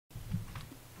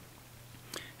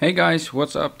Hey guys,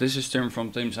 what's up? This is Tim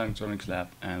from Tim's Electronics Lab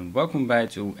and welcome back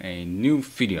to a new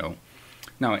video.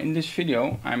 Now in this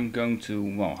video I'm going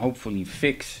to, hopefully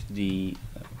fix the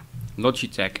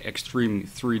Logitech Extreme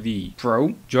 3D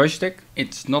Pro joystick.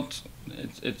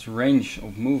 Its range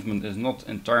of movement is not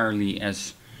entirely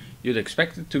as you'd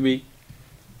expect it to be.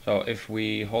 So if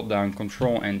we hold down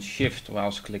Control and Shift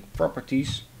whilst click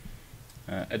Properties,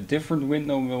 a different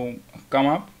window will come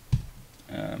up.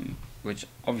 Which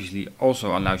obviously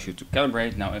also allows you to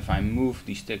calibrate. Now if I move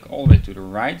the stick all the way to the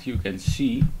right, you can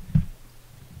see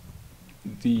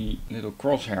the little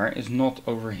crosshair is not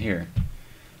over here.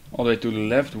 All the way to the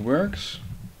left works,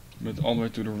 but all the way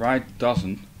to the right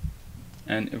doesn't.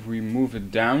 And if we move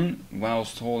it down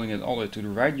whilst holding it all the way to the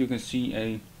right, you can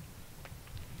see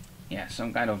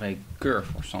some kind of a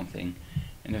curve or something.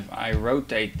 And if I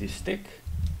rotate this stick,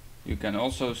 you can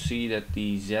also see that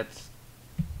the Z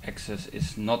axis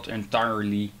is not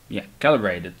entirely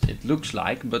calibrated, it looks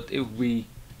like, but if we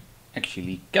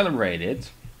actually calibrate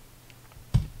it,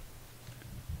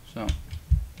 so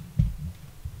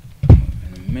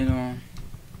in the middle,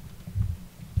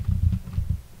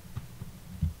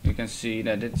 you can see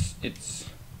that it's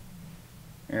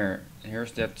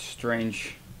here's that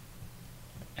strange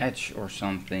edge or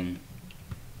something.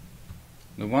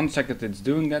 The one second it's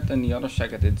doing that and the other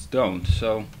second it's don't,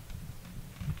 so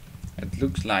it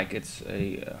looks like it's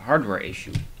a hardware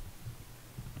issue.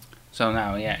 So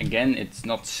now again it's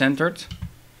not centered.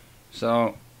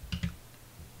 So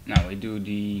now we do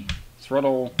the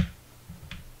throttle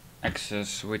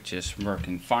axis, which is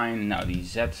working fine. Now the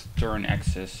Z turn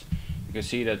axis, you can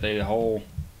see that there's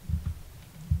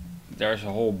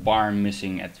a whole bar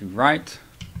missing at the right.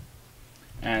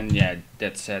 And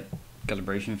that's it,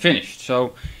 calibration finished.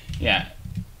 So the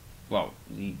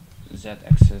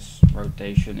Z-axis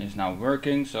rotation is now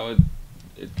working, so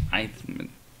I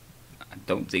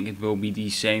don't think it will be the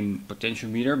same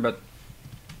potentiometer, but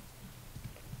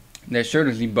they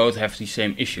certainly both have the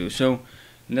same issue. So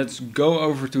let's go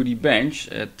over to the bench,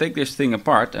 take this thing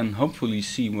apart and hopefully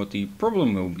see what the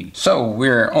problem will be. So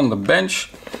we're on the bench,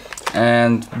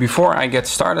 and before I get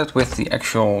started with the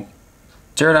actual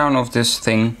teardown of this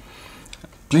thing,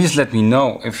 please let me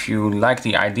know if you like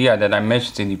the idea that I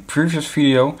mentioned in the previous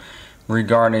video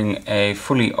regarding a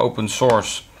fully open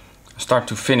source start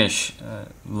to finish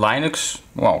Linux,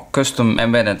 custom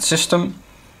embedded system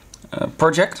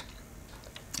project,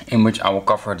 in which I will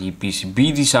cover the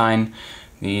PCB design,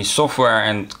 the software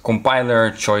and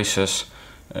compiler choices,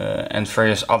 and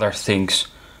various other things,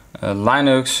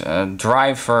 Linux,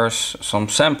 drivers, some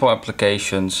sample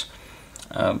applications.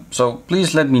 So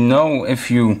please let me know if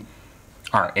you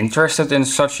are interested in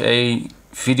such a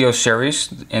video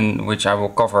series in which I will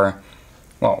cover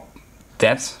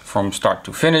that from start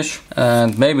to finish,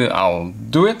 and maybe I'll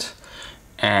do it.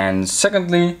 And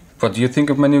secondly, what do you think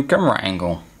of my new camera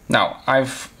angle? Now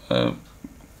I've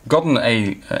gotten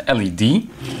a LED,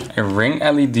 a ring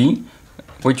LED,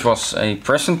 which was a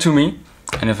present to me,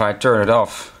 and if I turn it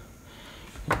off,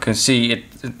 you can see it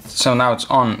so now it's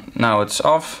on, now it's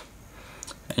off,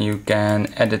 and you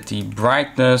can edit the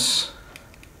brightness.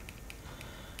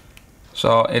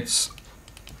 So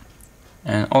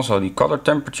and also the color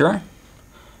temperature.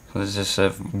 So this is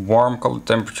a warm color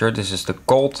temperature, this is the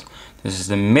cold, this is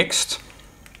the mixed.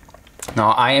 Now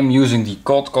I am using the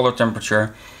cold color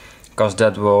temperature because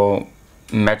that will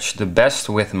match the best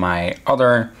with my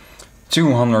other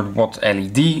 200 watt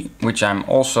LED, which I'm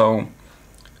also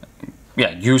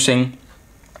using.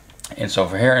 It's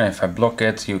over here, and if I block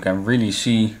it you can really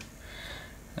see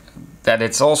that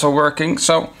it's also working.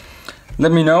 So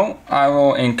let me know. I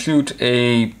will include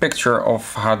a picture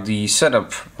of how the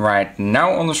setup right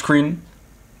now on the screen.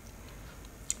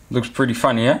 Looks pretty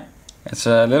funny, yeah? It's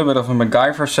a little bit of a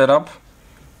MacGyver setup,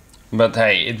 but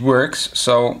hey, it works,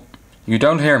 so you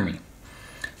don't hear me.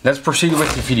 Let's proceed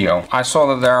with the video. I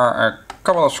saw that there are a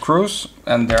couple of screws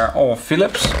and they're all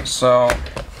Phillips, so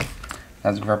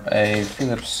let's grab a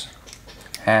Phillips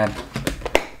head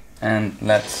and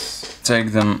let's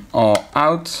take them all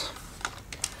out.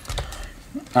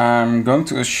 I'm going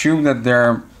to assume that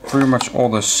they're pretty much all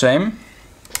the same,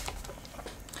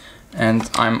 and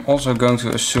I'm also going to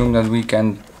assume that we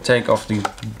can take off the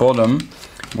bottom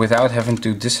without having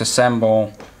to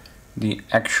disassemble the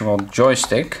actual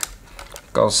joystick,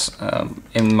 because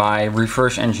in my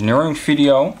reverse engineering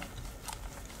video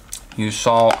you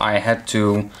saw I had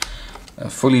to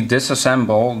fully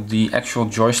disassemble the actual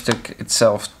joystick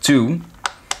itself too,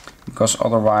 because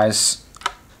otherwise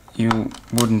you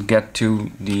wouldn't get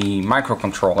to the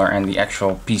microcontroller and the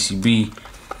actual PCB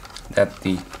that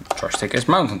the joystick is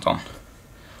mounted on.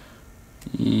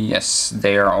 Yes,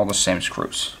 they are all the same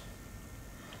screws,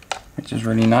 which is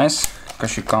really nice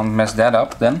because you can't mess that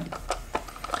up then.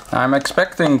 I'm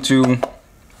expecting to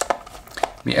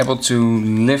be able to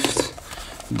lift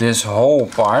this whole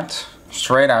part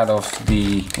straight out of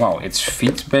the, well, its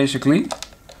feet basically,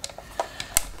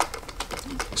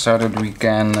 so that we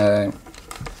can have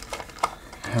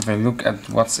a look at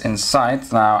what's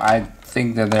inside. Now I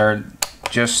think that they're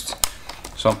just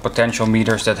some potential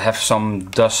meters that have some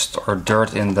dust or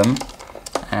dirt in them,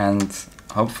 and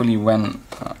hopefully when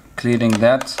cleaning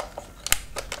that,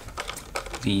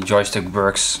 the joystick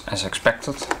works as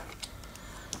expected.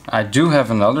 I do have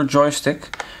another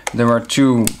joystick. There were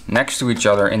two next to each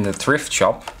other in the thrift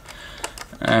shop,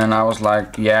 and I was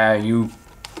like, yeah, you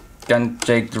can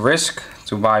take the risk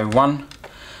to buy one,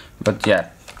 but yeah,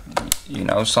 you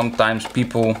know, sometimes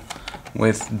people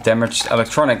with damaged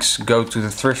electronics go to the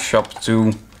thrift shop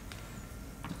to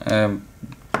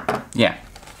yeah,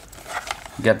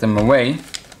 get them away.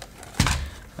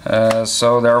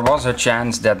 So there was a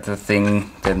chance that the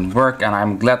thing didn't work, and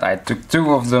I'm glad I took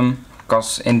two of them,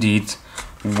 because indeed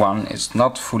one is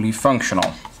not fully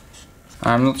functional.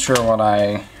 I'm not sure what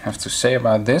I have to say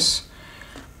about this.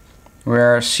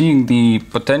 We're seeing the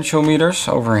potential meters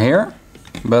over here,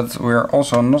 but we're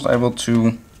also not able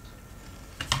to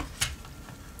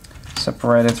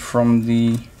separate it from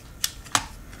the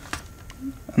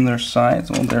underside.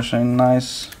 Well, there's a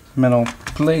nice metal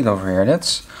plate over here.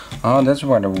 That's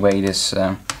where the weight is.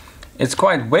 It's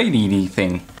quite weighty, the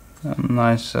thing. A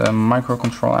nice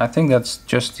microcontroller. I think that's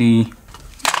just the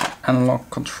analog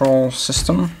control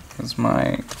system. That's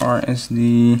my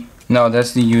RSD. No,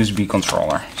 that's the USB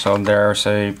controller. So there's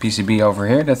a PCB over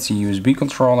here. That's the USB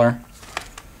controller.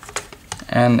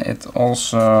 And it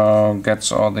also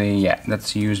gets all the, yeah,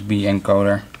 that's the USB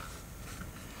encoder.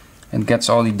 It gets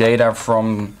all the data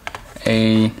from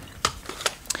a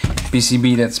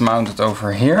PCB that's mounted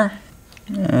over here.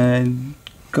 I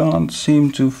can't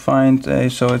seem to find a,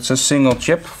 so it's a single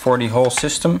chip for the whole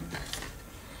system.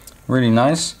 Really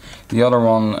nice. The other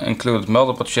one included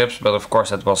multiple chips, but of course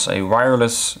that was a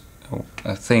wireless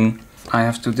thing. I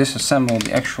have to disassemble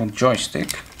the actual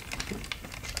joystick,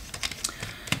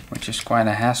 which is quite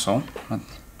a hassle, but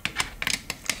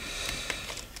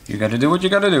you gotta do what you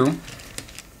gotta do.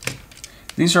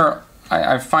 These are,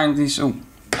 I find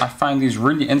these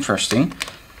really interesting,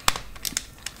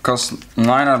 because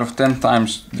 9 out of 10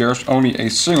 times there's only a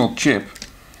single chip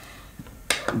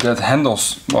that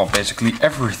handles, well, basically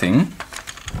everything,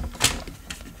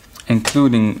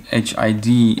 including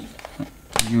HID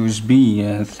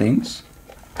USB things.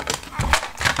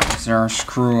 Is there a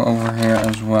screw over here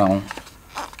as well?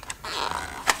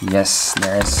 Yes,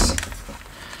 there's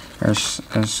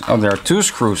oh, there are two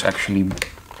screws actually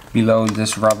below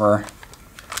this rubber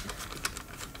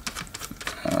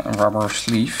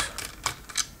sleeve.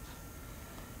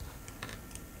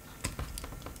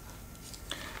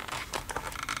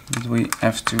 That we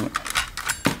have to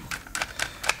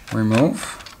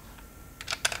remove.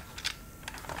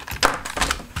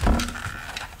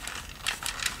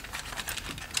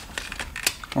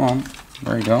 Come on,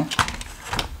 there you go.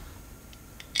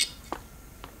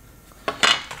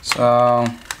 So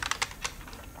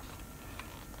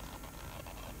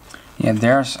yeah,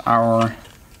 there's our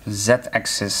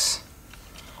Z-axis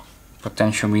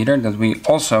potentiometer that we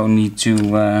also need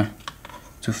to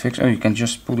fix. Oh, you can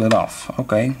just pull it off.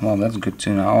 Okay, well, that's good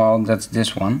to know. Well, that's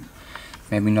this one,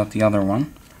 maybe not the other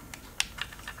one.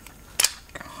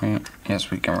 Yes,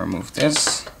 we can remove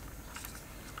this.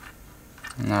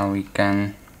 Now we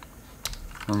can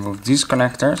remove these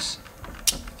connectors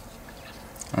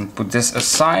and put this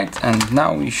aside, and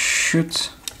now we should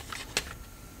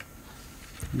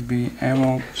be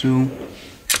able to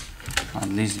at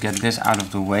least get this out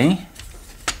of the way,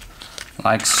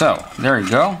 like so. There you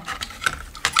go.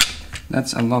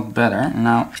 That's a lot better.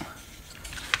 Now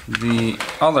the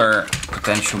other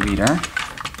potentiometer,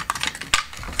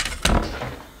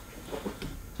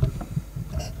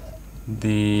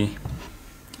 the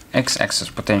X-axis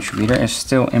potentiometer, is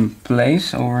still in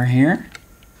place over here,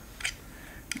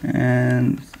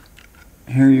 and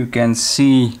here you can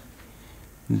see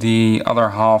the other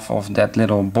half of that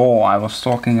little ball I was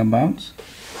talking about.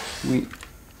 We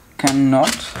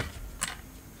cannot.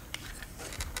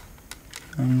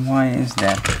 And why is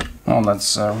that? Well,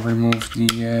 let's remove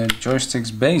the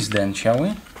joystick's base then, shall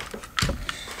we?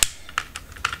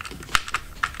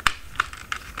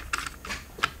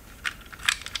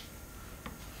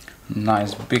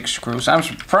 Nice big screws. I'm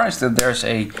surprised that there's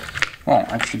a, well,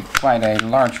 actually quite a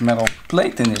large metal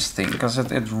plate in this thing, because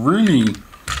it really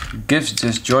gives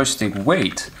this joystick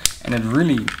weight. And it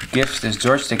really gives this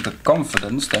joystick the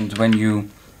confidence that when you,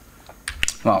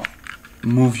 well,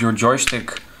 move your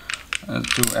joystick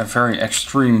to a very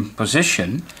extreme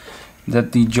position,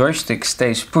 that the joystick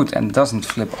stays put and doesn't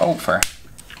flip over.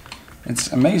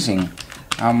 It's amazing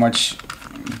how much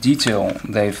detail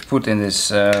they've put in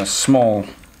this small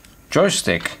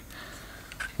joystick.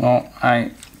 Well,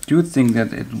 I do think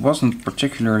that it wasn't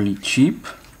particularly cheap,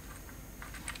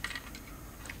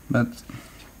 but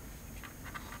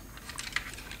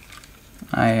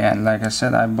like I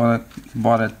said, I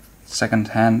bought it second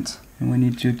hand. And we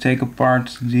need to take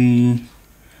apart the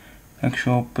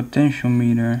actual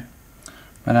potentiometer,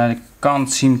 but I can't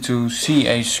seem to see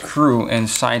a screw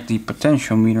inside the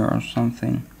potentiometer or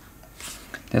something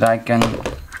that I can,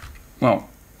 well,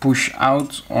 push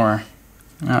out. Or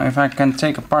now if I can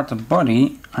take apart the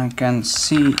body, I can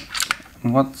see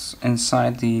what's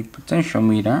inside the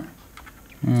potentiometer.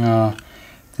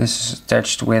 This is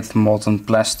attached with molten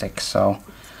plastic, so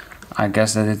I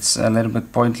guess that it's a little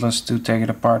bit pointless to take it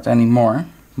apart anymore.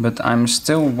 But I'm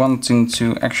still wanting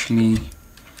to actually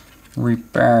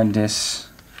repair this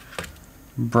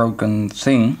broken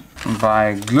thing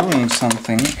by gluing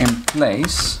something in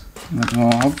place that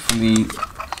will hopefully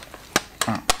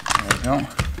there we go,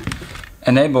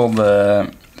 enable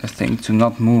the thing to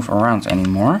not move around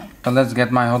anymore. So let's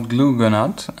get my hot glue gun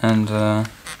out and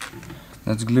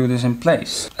let's glue this in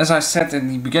place. As I said in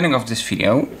the beginning of this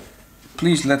video,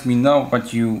 please let me know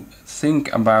what you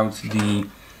think about the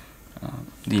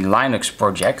Linux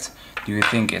project. Do you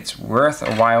think it's worth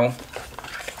a while?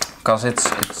 Because it's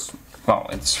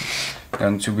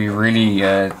going to be really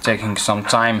taking some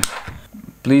time.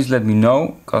 Please let me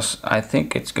know, because I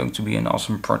think it's going to be an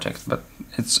awesome project, but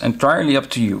it's entirely up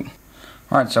to you.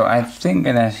 Alright, so I think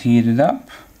it has heated up.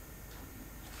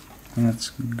 Let's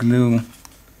glue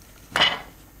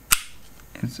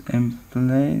it in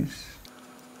place.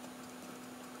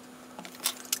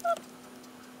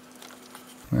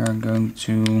 We are going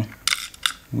to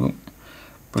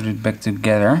put it back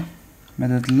together,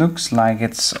 but it looks like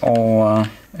it's all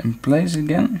in place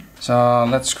again. So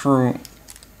let's screw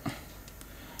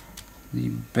the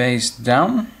base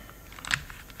down.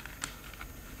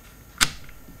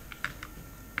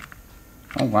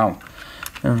 Oh wow,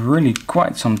 there's really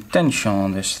quite some tension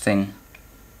on this thing,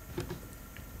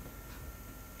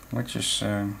 which is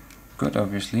good,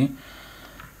 obviously.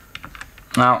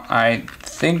 Now I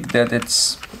think that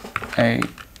it's a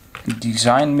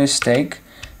design mistake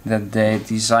that they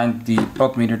designed the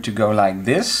potmeter to go like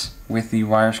this with the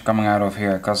wires coming out of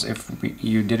here, because if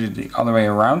you did it the other way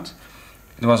around,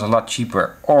 it was a lot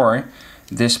cheaper. Or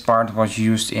this part was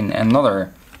used in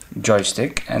another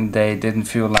joystick and they didn't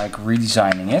feel like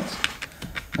redesigning it.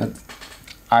 But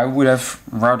I would have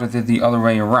routed it the other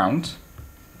way around,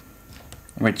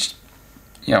 which,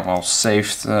 yeah, well,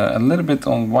 saved a little bit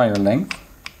on wire length.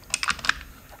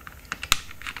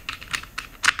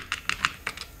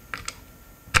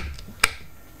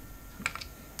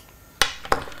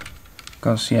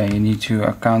 Because, yeah, you need to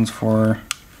account for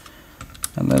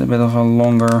a little bit of a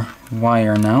longer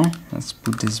wire now. Let's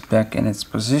put this back in its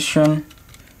position.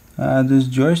 This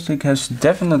joystick has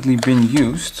definitely been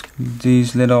used.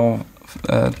 These little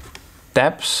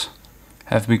tabs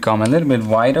have become a little bit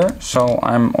wider, so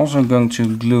I'm also going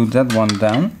to glue that one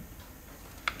down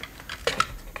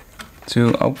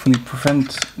to hopefully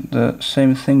prevent the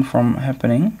same thing from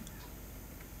happening.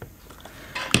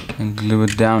 And glue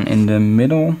it down in the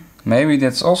middle. Maybe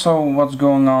that's also what's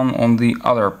going on the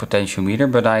other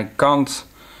potentiometer, but I can't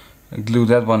glue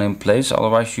that one in place,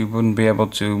 otherwise you wouldn't be able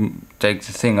to take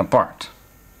the thing apart.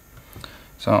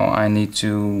 So I need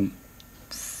to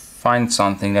find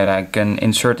something that I can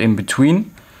insert in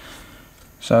between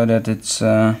so that it's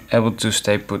able to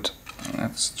stay put.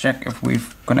 Let's check if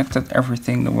we've connected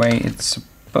everything the way it's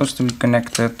supposed to be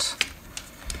connected.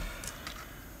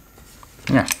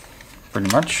 Yeah,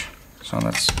 pretty much. So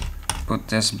let's put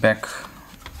this back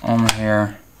on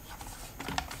here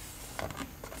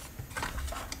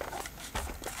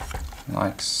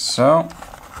like so.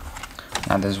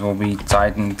 Now this will be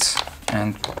tightened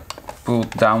and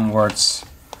pulled downwards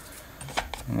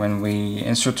when we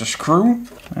insert the screw.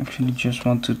 I actually just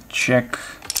want to check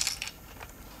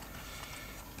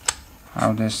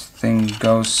how this thing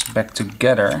goes back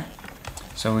together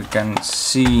so we can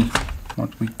see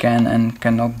what we can and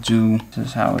cannot do. This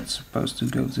is how it's supposed to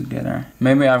go together.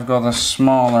 Maybe I've got a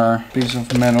smaller piece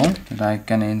of metal that I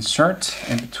can insert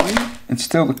in between. It's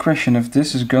still the question if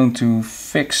this is going to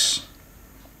fix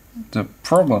the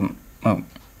problem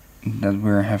that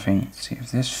we're having. Let's see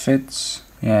if this fits.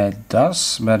 Yeah, it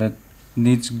does, but it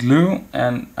needs glue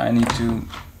and I need to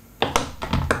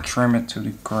trim it to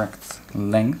the correct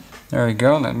length. There we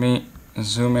go. Let me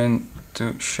zoom in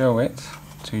to show it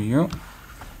to you.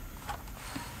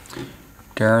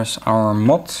 There's our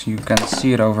mod. You can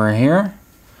see it over here.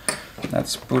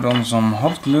 Let's put on some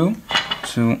hot glue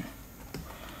to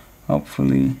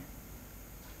hopefully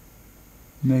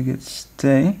make it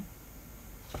stay.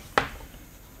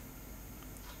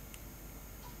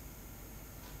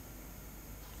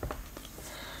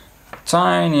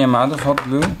 Tiny amount of hot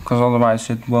glue, because otherwise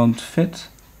it won't fit.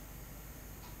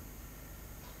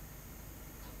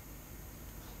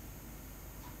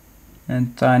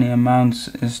 And tiny amounts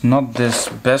is not this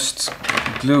best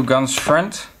glue gun's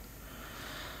friend.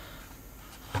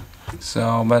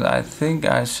 So, but I think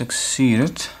I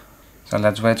succeeded. So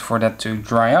let's wait for that to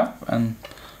dry up and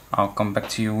I'll come back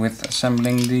to you with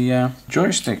assembling the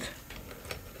joystick.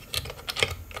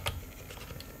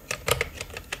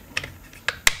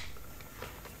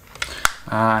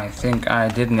 I think I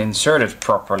didn't insert it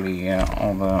properly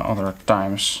all the other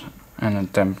times and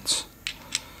attempts.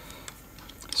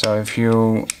 So if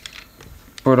you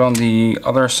put on the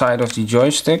other side of the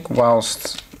joystick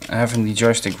whilst having the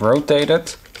joystick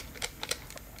rotated,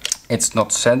 it's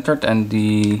not centered and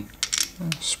the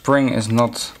spring is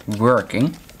not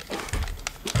working.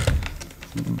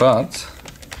 But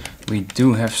we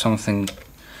do have something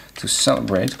to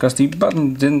celebrate, because the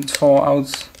button didn't fall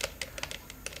out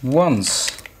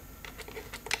once,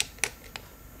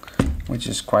 which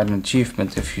is quite an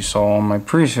achievement if you saw on my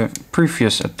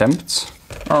previous attempts.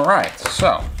 Alright,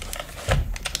 so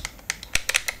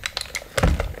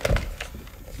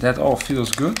that all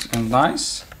feels good and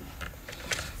nice.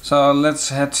 So let's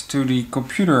head to the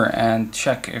computer and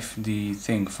check if the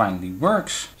thing finally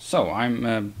works. So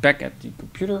I'm back at the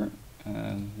computer.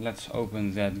 Let's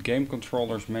open that game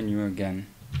controllers menu again.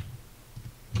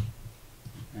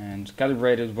 And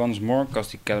calibrate it once more,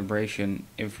 because the calibration,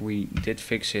 if we did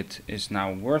fix it, is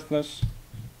now worthless.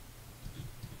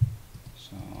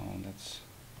 So let's,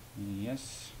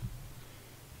 yes,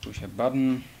 push a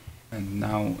button, and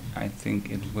now I think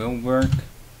it will work.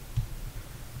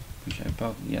 Push a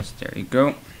button, yes, there you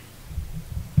go.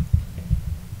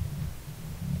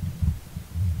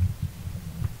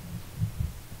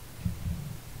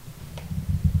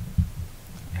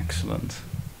 Excellent.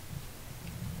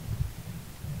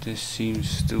 This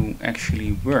seems to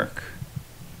actually work,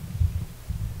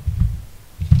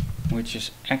 which is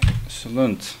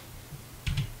excellent.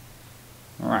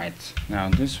 Alright, now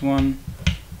this one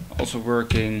also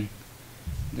working.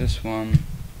 This one,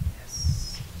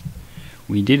 yes,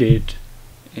 we did it.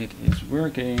 It is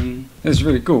working. That's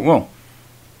really cool. Well,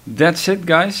 that's it,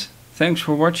 guys. Thanks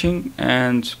for watching,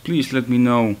 and please let me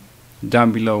know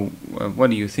down below what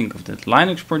do you think of that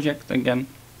Linux project again.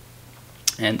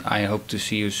 And I hope to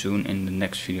see you soon in the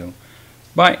next video.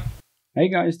 Bye! Hey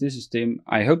guys, this is Tim.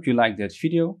 I hope you liked that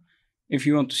video. If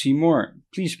you want to see more,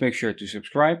 please make sure to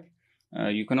subscribe.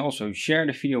 You can also share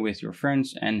the video with your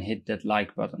friends and hit that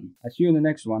like button. I'll see you in the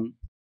next one.